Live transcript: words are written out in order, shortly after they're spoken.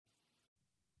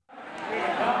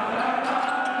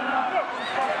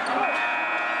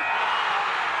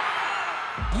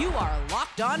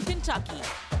Locked On Kentucky,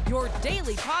 your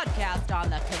daily podcast on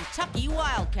the Kentucky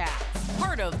Wildcats.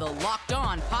 Part of the Locked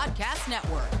On Podcast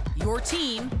Network, your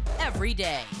team every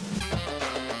day.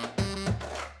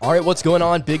 All right, what's going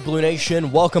on, Big Blue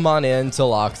Nation? Welcome on in to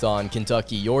Locked On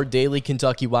Kentucky, your daily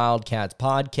Kentucky Wildcats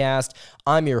podcast.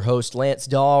 I'm your host, Lance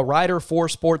Dahl, writer for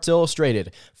Sports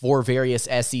Illustrated for various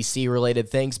SEC-related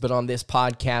things, but on this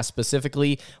podcast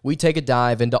specifically, we take a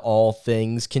dive into all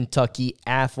things Kentucky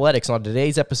athletics. On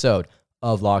today's episode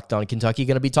of Locked On Kentucky,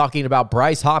 going to be talking about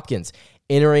Bryce Hopkins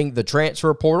entering the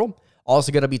transfer portal.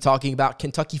 Also going to be talking about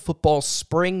Kentucky football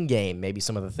spring game, maybe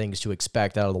some of the things to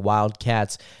expect out of the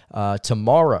Wildcats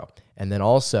tomorrow. And then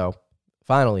also,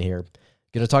 finally here,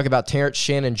 going to talk about Terrence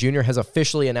Shannon Jr. has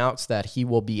officially announced that he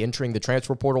will be entering the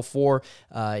transfer portal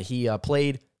he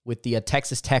played with the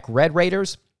Texas Tech Red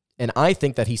Raiders, and I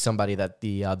think that he's somebody that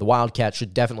the Wildcats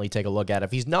should definitely take a look at. If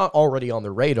he's not already on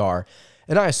the radar,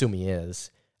 and I assume he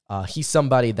is, he's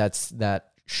somebody that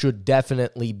should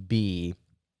definitely be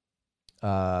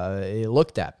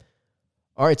looked at.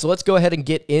 All right, so let's go ahead and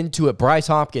get into it. Bryce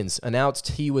Hopkins announced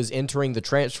he was entering the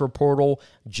transfer portal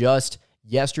just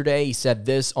yesterday. He said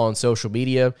this on social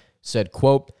media, said,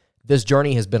 quote, "This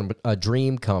journey has been a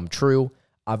dream come true.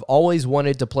 I've always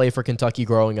wanted to play for Kentucky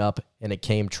growing up, and it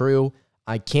came true.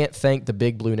 I can't thank the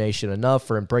Big Blue Nation enough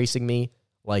for embracing me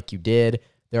like you did.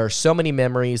 There are so many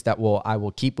memories that I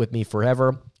will keep with me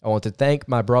forever. I want to thank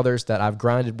my brothers that I've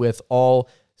grinded with all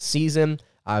season.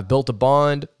 I've built a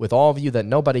bond with all of you that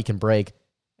nobody can break,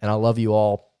 and I love you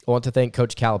all. I want to thank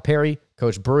Coach Calipari,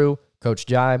 Coach Brew, Coach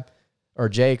Jay,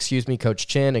 Coach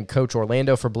Chin, and Coach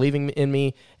Orlando for believing in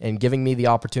me and giving me the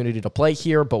opportunity to play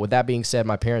here. But with that being said,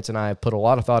 my parents and I have put a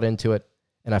lot of thought into it,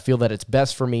 and I feel that it's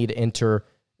best for me to enter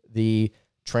the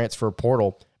transfer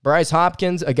portal." Bryce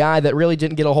Hopkins, a guy that really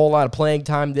didn't get a whole lot of playing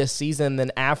time this season.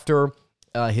 Then after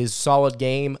his solid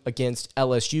game against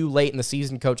LSU late in the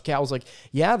season, Coach Cal was like,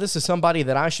 yeah, this is somebody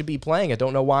that I should be playing. I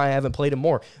don't know why I haven't played him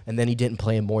more. And then he didn't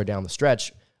play him more down the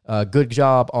stretch. Good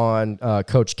job on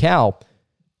Coach Cal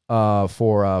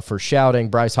for shouting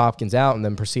Bryce Hopkins out and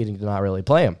then proceeding to not really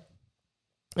play him.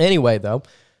 Anyway, though,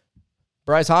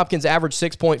 Bryce Hopkins averaged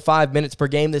 6.5 minutes per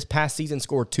game this past season,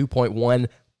 scored 2.1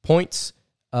 points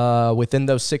within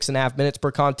those 6.5 minutes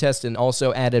per contest, and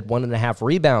also added 1.5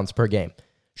 rebounds per game.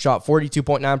 Shot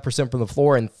 42.9% from the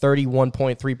floor and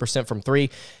 31.3% from three.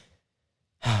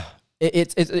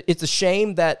 It's a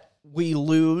shame that we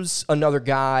lose another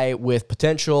guy with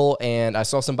potential, and I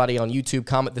saw somebody on YouTube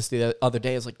comment this the other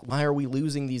day. It's like, why are we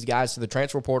losing these guys to the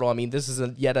transfer portal? I mean, this is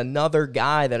yet another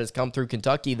guy that has come through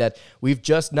Kentucky that we've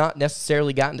just not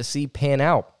necessarily gotten to see pan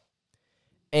out.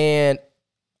 And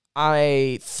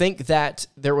I think that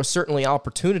there was certainly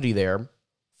opportunity there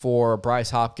for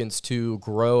Bryce Hopkins to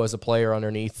grow as a player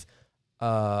underneath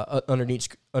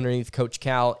Coach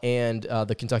Cal and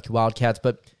the Kentucky Wildcats.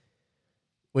 But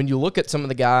when you look at some of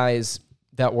the guys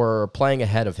that were playing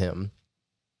ahead of him,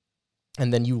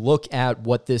 and then you look at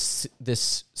what this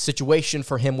situation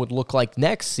for him would look like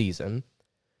next season,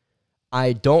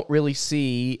 I don't really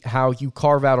see how you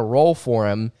carve out a role for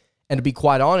him. And to be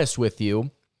quite honest with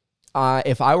you,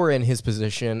 if I were in his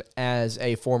position as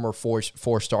a former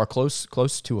four-star, close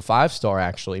to a 5-star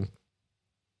actually,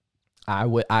 I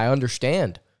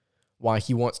understand why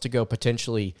he wants to go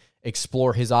potentially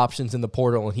explore his options in the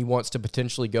portal, and he wants to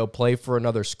potentially go play for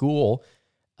another school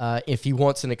if he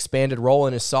wants an expanded role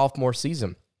in his sophomore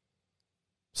season.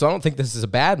 So I don't think this is a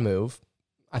bad move.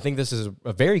 I think this is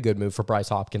a very good move for Bryce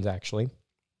Hopkins, actually.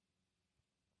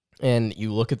 And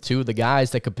you look at two of the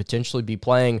guys that could potentially be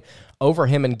playing over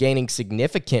him and gaining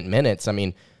significant minutes. I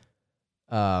mean,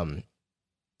 why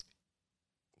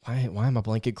am I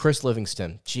blanking? Chris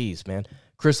Livingston. Jeez, man.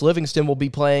 Chris Livingston will be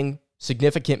playing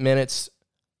significant minutes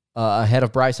ahead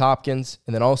of Bryce Hopkins,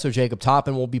 and then also Jacob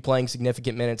Toppin will be playing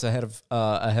significant minutes ahead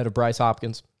of Bryce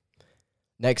Hopkins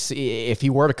if he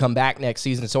were to come back next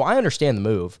season. So I understand the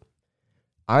move.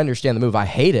 I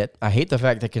hate it. I hate the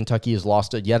fact that Kentucky has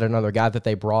lost yet another guy that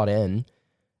they brought in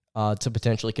to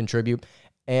potentially contribute.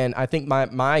 And I think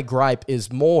my gripe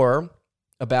is more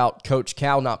about Coach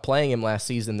Cal not playing him last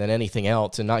season than anything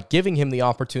else, and not giving him the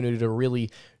opportunity to really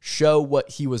show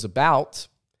what he was about.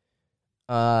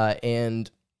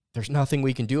 And there's nothing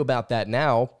we can do about that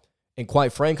now. And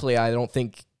quite frankly, I don't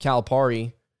think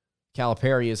Calipari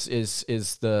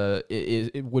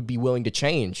would be willing to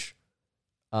change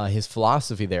his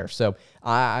philosophy there. So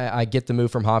I get the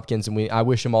move from Hopkins, and I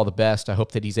wish him all the best. I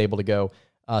hope that he's able to go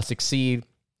succeed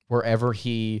wherever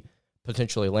he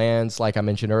potentially lands. Like I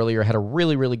mentioned earlier, had a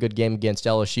really, really good game against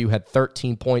LSU, had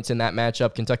 13 points in that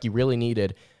matchup. Kentucky really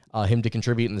needed him to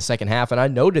contribute in the second half, and I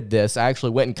noted this. I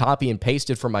actually went and copy and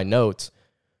pasted from my notes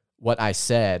what I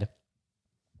said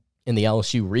in the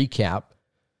LSU recap.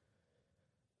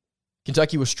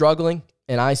 Kentucky was struggling,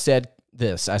 and I said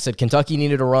this. I said Kentucky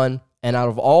needed a run, and out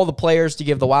of all the players to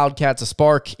give the Wildcats a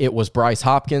spark, it was Bryce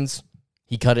Hopkins.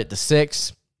 He cut it to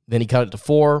 6, then he cut it to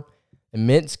 4, and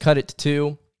Mintz cut it to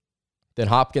 2. Then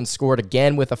Hopkins scored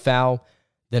again with a foul.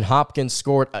 Then Hopkins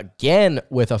scored again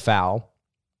with a foul.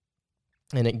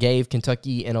 And it gave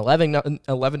Kentucky an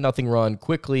 11-0 run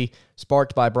quickly,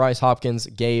 sparked by Bryce Hopkins,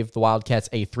 gave the Wildcats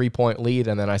a 3-point lead.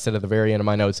 And then I said at the very end of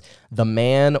my notes, the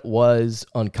man was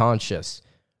unconscious.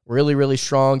 Really, really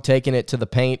strong, taking it to the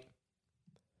paint.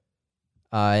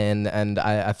 And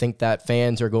I think that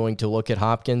fans are going to look at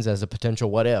Hopkins as a potential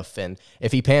what if. And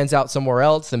if he pans out somewhere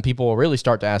else, then people will really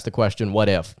start to ask the question, what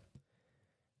if?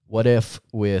 What if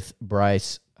with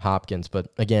Bryce Hopkins?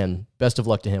 But again, best of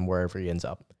luck to him wherever he ends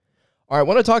up. All right, I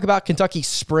want to talk about Kentucky's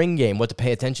spring game, what to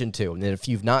pay attention to. And if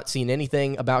you've not seen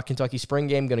anything about Kentucky's spring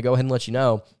game, I'm going to go ahead and let you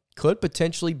know, could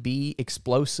potentially be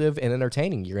explosive and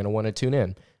entertaining. You're going to want to tune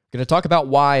in. I'm going to talk about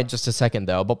why in just a second,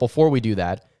 though. But before we do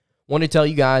that, I want to tell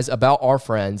you guys about our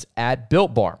friends at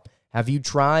Built Bar. Have you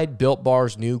tried Built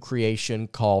Bar's new creation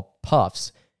called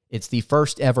Puffs? It's the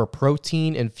first ever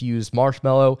protein-infused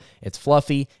marshmallow. It's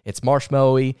fluffy, it's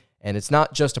marshmallowy, and it's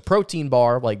not just a protein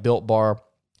bar like Built Bar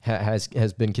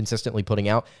has been consistently putting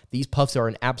out. These puffs are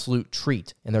an absolute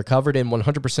treat, and they're covered in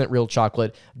 100% real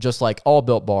chocolate, just like all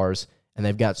Built Bars, and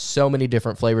they've got so many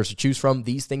different flavors to choose from.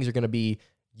 These things are going to be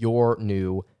your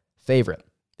new favorite.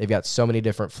 They've got so many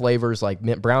different flavors like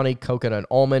mint brownie, coconut and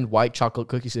almond, white chocolate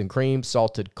cookies and cream,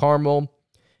 salted caramel,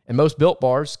 and most Built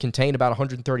Bars contain about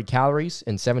 130 calories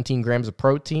and 17 grams of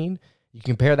protein. You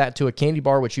compare that to a candy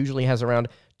bar, which usually has around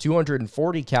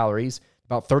 240 calories,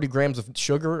 about 30 grams of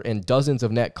sugar, and dozens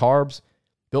of net carbs.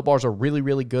 Built Bars are really,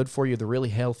 really good for you. They're really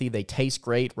healthy. They taste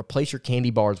great. Replace your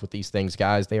candy bars with these things,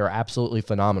 guys. They are absolutely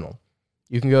phenomenal.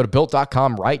 You can go to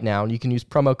Built.com right now, and you can use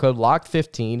promo code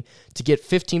LOCKED15 to get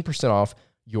 15% off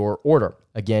your order.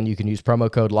 Again, you can use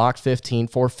promo code LOCKED15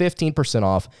 for 15%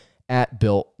 off at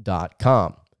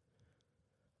Built.com.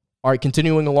 All right,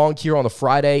 continuing along here on the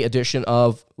Friday edition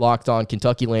of Locked On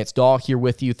Kentucky, Lance Daw here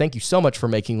with you. Thank you so much for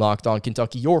making Locked On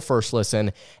Kentucky your first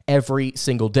listen every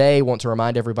single day. Want to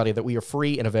remind everybody that we are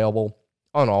free and available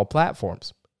on all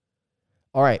platforms.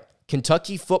 All right,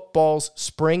 Kentucky football's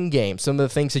spring game. Some of the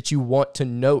things that you want to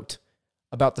note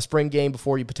about the spring game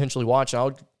before you potentially watch.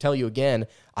 I'll tell you again,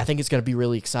 I think it's going to be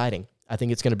really exciting. I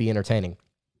think it's going to be entertaining.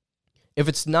 If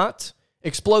it's not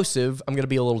explosive, I'm going to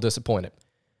be a little disappointed.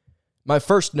 My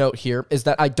first note here is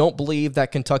that I don't believe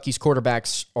that Kentucky's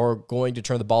quarterbacks are going to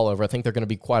turn the ball over. I think they're going to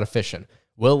be quite efficient.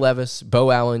 Will Levis, Bo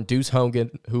Allen, Deuce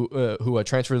Hogan, who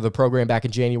transferred to the program back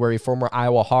in January, former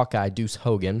Iowa Hawkeye Deuce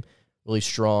Hogan, really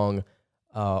strong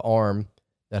arm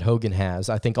that Hogan has.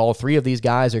 I think all three of these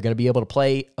guys are going to be able to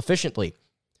play efficiently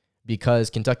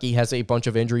because Kentucky has a bunch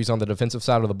of injuries on the defensive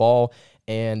side of the ball,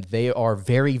 and they are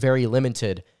very, very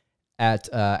limited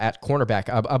at cornerback.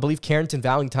 I believe Carrington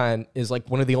Valentine is like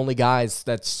one of the only guys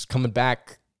that's coming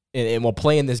back and will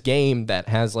play in this game that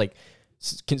has like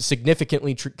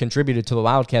significantly contributed to the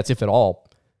Wildcats, if at all.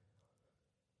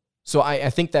 So I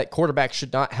think that quarterbacks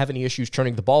should not have any issues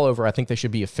turning the ball over. I think they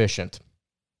should be efficient.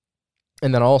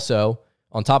 And then also,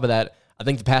 on top of that, I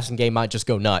think the passing game might just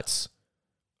go nuts.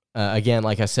 Again,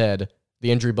 like I said,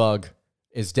 the injury bug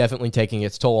is definitely taking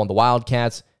its toll on the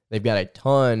Wildcats. They've got a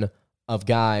ton of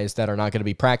guys that are not going to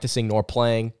be practicing nor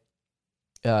playing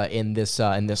in this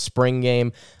spring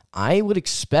game. I would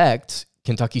expect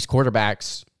Kentucky's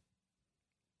quarterbacks,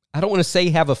 I don't want to say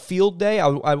have a field day.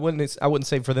 I wouldn't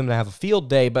say for them to have a field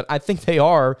day, but I think they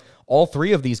are. All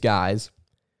three of these guys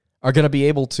are going to be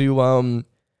able to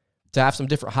have some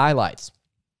different highlights.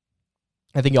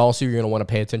 I think also you're going to want to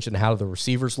pay attention to how the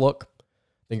receivers look.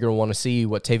 I think you're going to want to see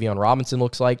what Tavion Robinson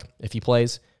looks like if he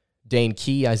plays. Dane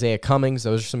Key, Isaiah Cummings,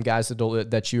 those are some guys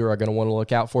that you are going to want to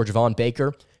look out for. Javon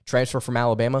Baker, transfer from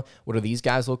Alabama. What do these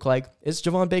guys look like? Is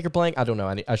Javon Baker playing? I don't know.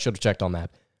 I should have checked on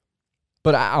that.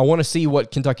 But I want to see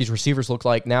what Kentucky's receivers look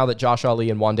like now that Josh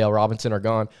Ali and Wan'Dale Robinson are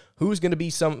gone. Who's going to be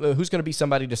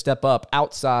somebody to step up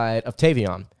outside of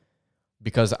Tavion?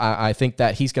 Because I think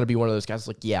that he's going to be one of those guys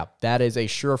like, yeah, that is a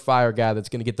surefire guy that's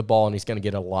going to get the ball and he's going to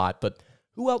get a lot. But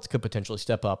who else could potentially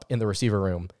step up in the receiver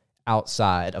room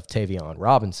outside of Tavion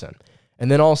Robinson?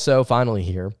 And then also, finally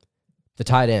here, the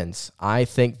tight ends. I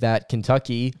think that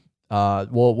Kentucky,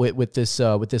 with this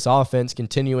offense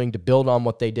continuing to build on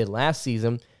what they did last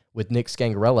season with Nick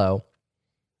Scangarello,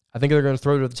 I think they're going to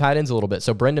throw to the tight ends a little bit.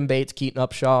 So Brendan Bates, Keaton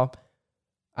Upshaw,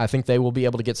 I think they will be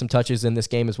able to get some touches in this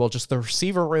game as well. Just the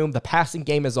receiver room, the passing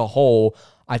game as a whole,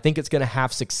 I think it's going to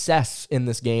have success in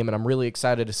this game, and I'm really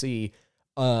excited to see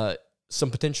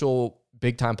some potential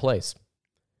big-time plays.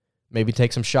 Maybe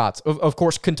take some shots. Of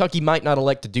course, Kentucky might not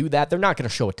elect to do that. They're not going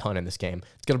to show a ton in this game.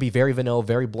 It's going to be very vanilla,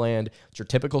 very bland. It's your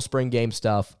typical spring game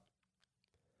stuff.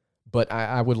 But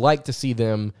I would like to see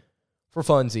them, for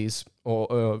funsies,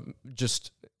 or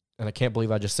just, and I can't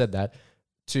believe I just said that,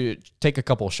 to take a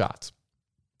couple of shots.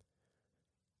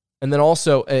 And then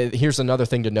also, here's another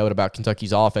thing to note about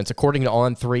Kentucky's offense. According to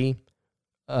On3,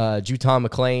 Juton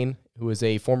McClain, who is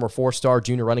a former 4-star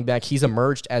junior running back, he's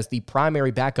emerged as the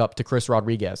primary backup to Chris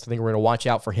Rodriguez. I think we're going to watch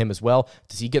out for him as well.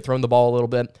 Does he get thrown the ball a little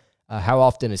bit? How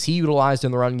often is he utilized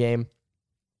in the run game?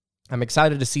 I'm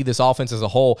excited to see this offense as a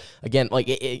whole. Again,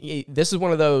 this is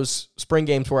one of those spring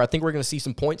games where I think we're going to see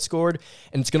some points scored,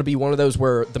 and it's going to be one of those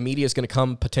where the media is going to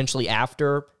come potentially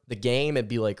after the game and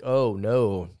be like, oh,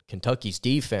 no, Kentucky's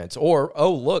defense. Or,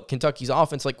 oh, look, Kentucky's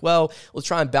offense. Like, well, let's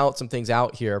try and balance some things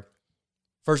out here.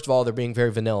 First of all, they're being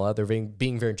very vanilla. They're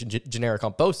being very generic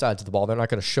on both sides of the ball. They're not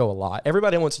going to show a lot.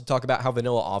 Everybody wants to talk about how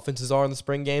vanilla offenses are in the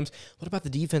spring games. What about the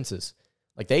defenses?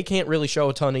 Like, they can't really show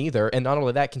a ton either. And not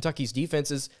only that, Kentucky's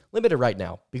defense is limited right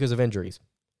now because of injuries.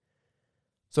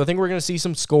 So I think we're going to see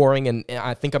some scoring, and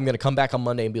I think I'm going to come back on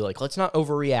Monday and be like, let's not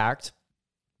overreact,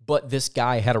 but this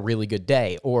guy had a really good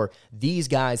day, or these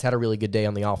guys had a really good day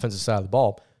on the offensive side of the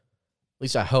ball. At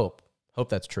least I hope. Hope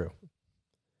that's true.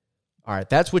 All right,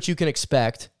 that's what you can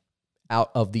expect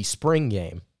out of the spring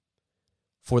game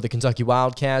for the Kentucky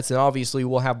Wildcats. And obviously,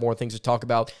 we'll have more things to talk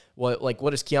about. What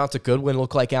does Keonta Goodwin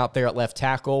look like out there at left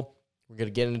tackle? We're going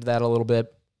to get into that a little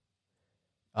bit.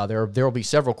 There will be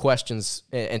several questions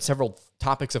and several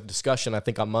topics of discussion, I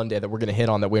think, on Monday that we're going to hit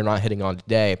on that we're not hitting on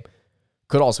today.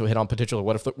 Could also hit on potentially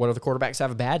what if the quarterbacks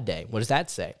have a bad day? What does that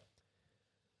say?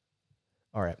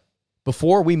 All right.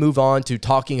 Before we move on to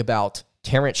talking about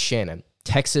Terrence Shannon,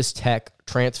 Texas Tech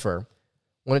transfer,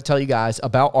 I want to tell you guys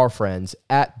about our friends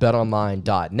at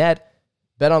betonline.net.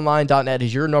 BetOnline.net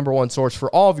is your number one source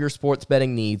for all of your sports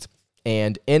betting needs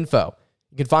and info.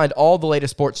 You can find all the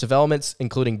latest sports developments,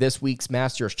 including this week's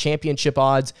Masters Championship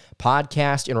odds,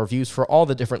 podcast, and reviews for all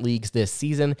the different leagues this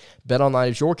season. BetOnline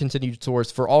is your continued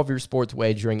source for all of your sports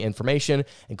wagering information,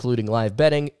 including live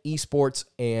betting, esports,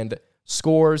 and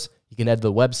scores. You can head to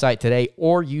the website today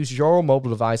or use your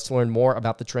mobile device to learn more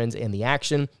about the trends and the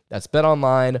action. That's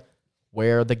BetOnline,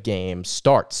 where the game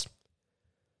starts.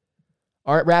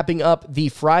 All right, wrapping up the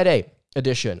Friday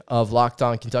edition of Locked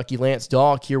On Kentucky. Lance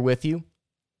Dawg here with you.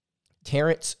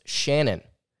 Terrence Shannon,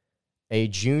 a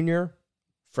junior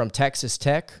from Texas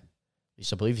Tech. At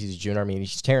least I believe he's a junior. I mean,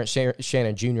 he's Terrence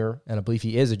Shannon Jr., and I believe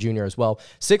he is a junior as well.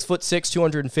 6'6",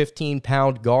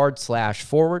 215-pound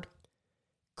guard/forward.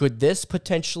 Could this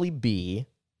potentially be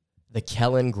the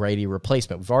Kellen Grady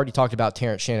replacement? We've already talked about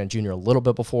Terrence Shannon Jr. a little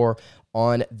bit before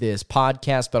on this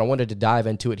podcast, but I wanted to dive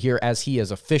into it here as he has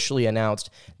officially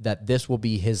announced that this will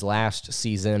be his last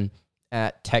season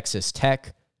at Texas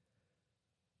Tech.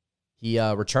 He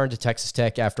returned to Texas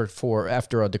Tech after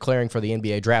declaring for the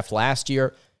NBA draft last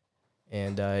year,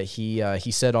 and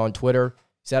he said on Twitter,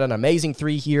 he's had an amazing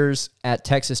 3 years at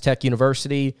Texas Tech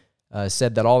University,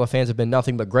 said that all the fans have been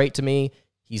nothing but great to me.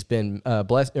 He's been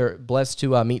blessed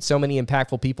to meet so many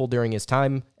impactful people during his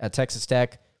time at Texas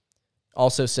Tech.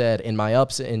 Also said, in my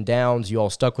ups and downs, you all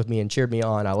stuck with me and cheered me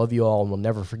on. I love you all and will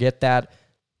never forget that.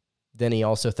 Then he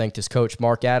also thanked his coach,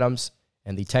 Mark Adams,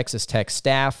 and the Texas Tech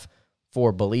staff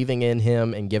for believing in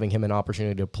him and giving him an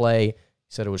opportunity to play. He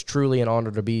said it was truly an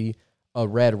honor to be a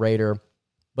Red Raider.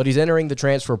 But he's entering the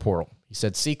transfer portal. He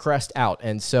said, Seacrest out.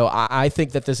 And so I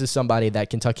think that this is somebody that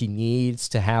Kentucky needs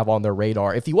to have on their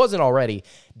radar. If he wasn't already,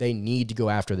 they need to go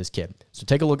after this kid. So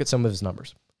take a look at some of his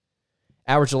numbers.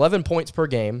 Averaged 11 points per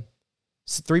game,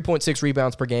 3.6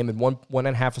 rebounds per game, and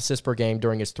 1.5 assists per game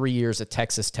during his 3 years at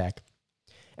Texas Tech.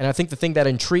 And I think the thing that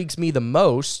intrigues me the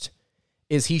most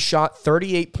is he shot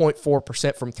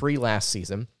 38.4% from three last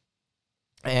season.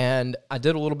 And I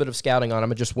did a little bit of scouting on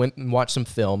him. I just went and watched some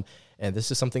film. And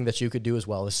this is something that you could do as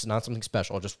well. This is not something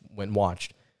special. I just went and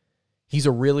watched. He's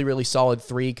a really, really solid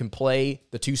three. Can play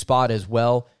the two spot as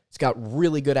well. He's got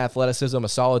really good athleticism, a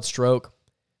solid stroke.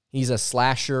 He's a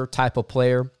slasher type of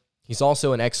player. He's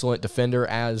also an excellent defender,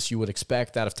 as you would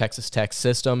expect out of Texas Tech's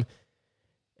system.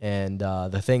 And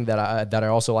the thing that I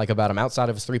also like about him, outside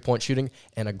of his three-point shooting,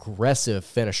 an aggressive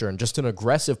finisher and just an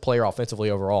aggressive player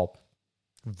offensively overall.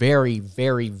 Very,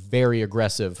 very, very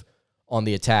aggressive on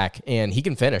the attack. And he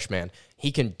can finish, man.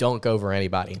 He can dunk over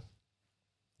anybody.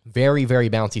 Very, very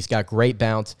bouncy. He's got great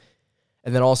bounce.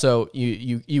 And then also,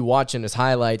 you watching his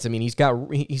highlights, I mean, he's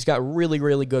got really,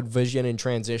 really good vision in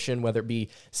transition, whether it be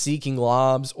seeking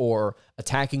lobs or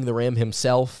attacking the rim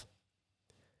himself.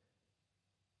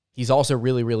 He's also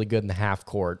really, really good in the half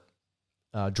court.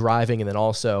 driving, and then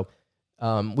also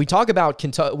we talk about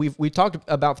Kentucky. We've talked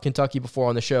about Kentucky before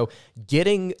on the show.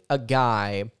 Getting a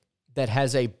guy that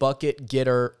has a bucket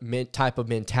getter type of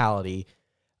mentality,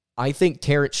 I think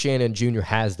Terrence Shannon Jr.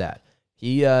 has that.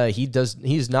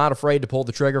 He's not afraid to pull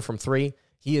the trigger from three.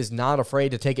 He is not afraid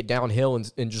to take it downhill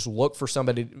and just look for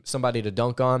somebody to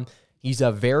dunk on. He's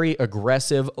a very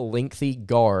aggressive, lengthy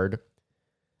guard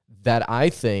that I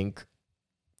think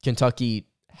Kentucky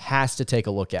has to take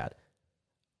a look at.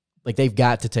 Like, they've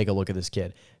got to take a look at this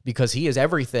kid because he is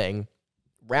everything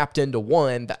wrapped into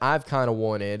one that I've kind of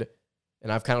wanted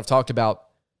and I've kind of talked about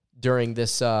during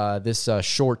this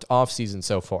short offseason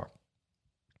so far.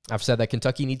 I've said that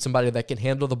Kentucky needs somebody that can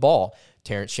handle the ball.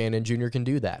 Terrence Shannon Jr. can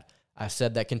do that. I've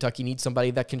said that Kentucky needs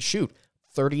somebody that can shoot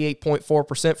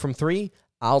 38.4% from three.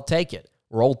 I'll take it.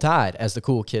 Roll Tide, as the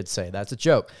cool kids say. That's a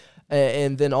joke.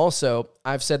 And then also,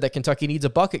 I've said that Kentucky needs a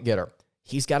bucket getter.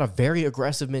 He's got a very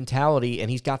aggressive mentality, and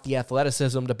he's got the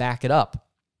athleticism to back it up.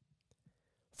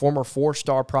 Former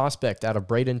 4-star prospect out of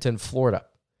Bradenton, Florida.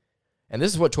 And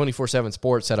this is what 24/7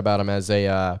 Sports said about him as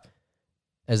a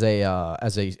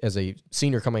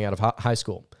senior coming out of high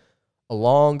school. A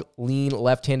long, lean,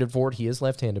 left-handed forward. He is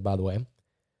left-handed, by the way.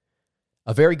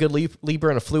 A very good leaper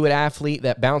and a fluid athlete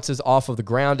that bounces off of the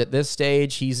ground at this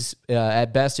stage. He's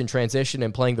at best in transition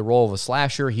and playing the role of a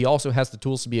slasher. He also has the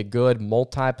tools to be a good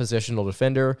multi-positional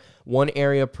defender. One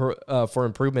area for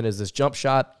improvement is his jump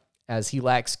shot, as he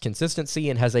lacks consistency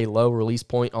and has a low release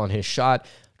point on his shot,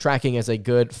 tracking as a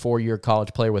good 4-year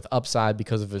college player with upside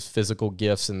because of his physical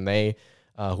gifts, and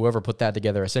whoever put that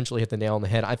together essentially hit the nail on the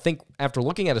head. I think after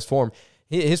looking at his form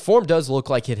does look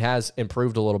like it has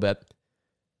improved a little bit.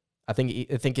 I think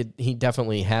he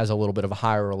definitely has a little bit of a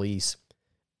higher release.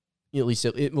 At least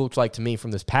it looks like to me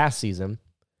from this past season.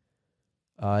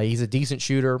 He's a decent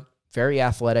shooter, very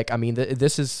athletic. I mean,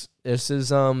 this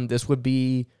would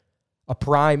be a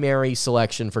primary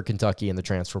selection for Kentucky in the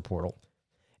transfer portal.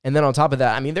 And then on top of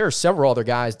that, I mean, there are several other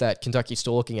guys that Kentucky's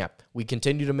still looking at. We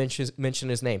continue to mention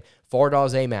his name.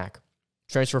 Fardaws Aimaq,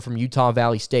 transfer from Utah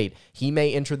Valley State. He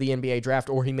may enter the NBA draft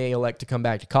or he may elect to come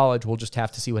back to college. We'll just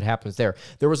have to see what happens there.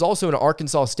 There was also an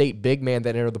Arkansas State big man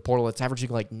that entered the portal that's averaging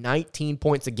like 19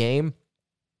 points a game.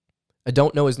 I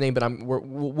don't know his name, but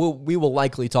we will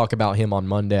likely talk about him on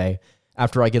Monday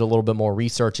after I get a little bit more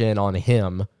research in on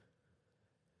him.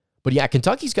 But yeah,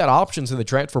 Kentucky's got options in the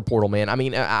transfer portal, man. I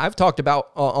mean, I've talked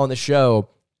about on the show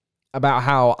about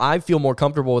how I feel more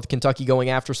comfortable with Kentucky going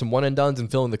after some one-and-dones and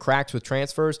filling the cracks with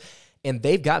transfers. And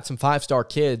they've got some 5-star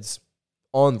kids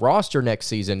on roster next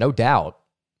season, no doubt.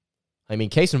 I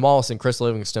mean, Cason Wallace and Chris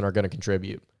Livingston are going to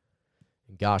contribute.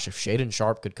 And gosh, if Shaedon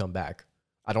Sharpe could come back,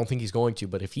 I don't think he's going to,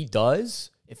 but if he does,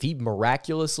 if he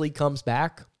miraculously comes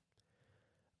back,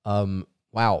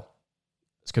 wow,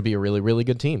 this could be a really, really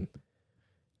good team.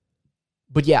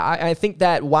 But yeah, I think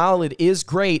that while it is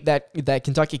great that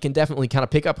Kentucky can definitely kind of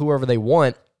pick up whoever they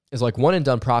want as like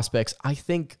one-and-done prospects, I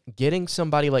think getting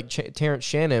somebody like Terrence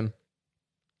Shannon,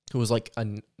 who was like a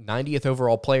 90th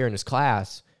overall player in his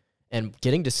class, and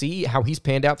getting to see how he's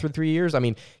panned out through 3 years, I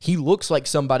mean, he looks like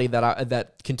somebody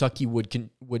that Kentucky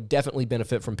would definitely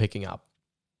benefit from picking up.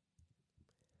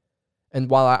 And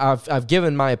while I've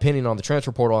given my opinion on the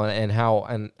transfer portal and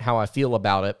how I feel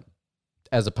about it,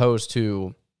 as opposed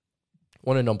to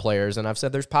one-and-done players, and I've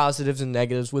said there's positives and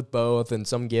negatives with both, and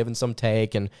some give and some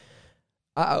take, and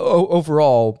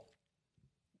overall,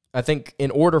 I think in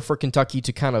order for Kentucky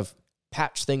to kind of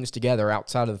patch things together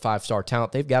outside of the 5-star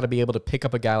talent, they've got to be able to pick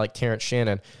up a guy like Terrence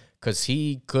Shannon, because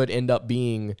he could end up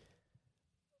being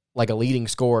like a leading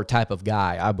scorer type of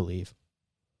guy, I believe.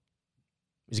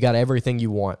 He's got everything you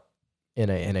want in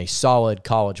a solid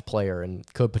college player and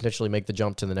could potentially make the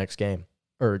jump to the next game.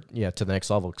 To the next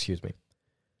level, excuse me.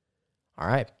 All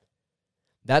right.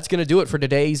 That's going to do it for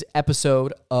today's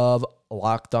episode of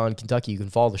Locked On Kentucky. You can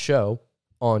follow the show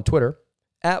on Twitter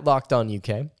at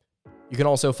LockedOnUK. You can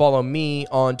also follow me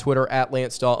on Twitter at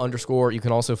 @LanceDahl_. You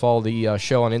can also follow the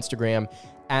show on Instagram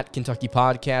at Kentucky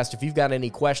Podcast. If you've got any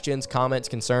questions, comments,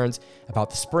 concerns about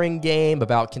the spring game,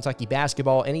 about Kentucky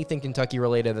basketball, anything Kentucky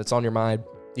related that's on your mind,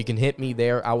 you can hit me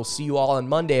there. I will see you all on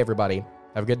Monday, everybody.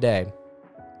 Have a good day,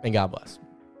 and God bless.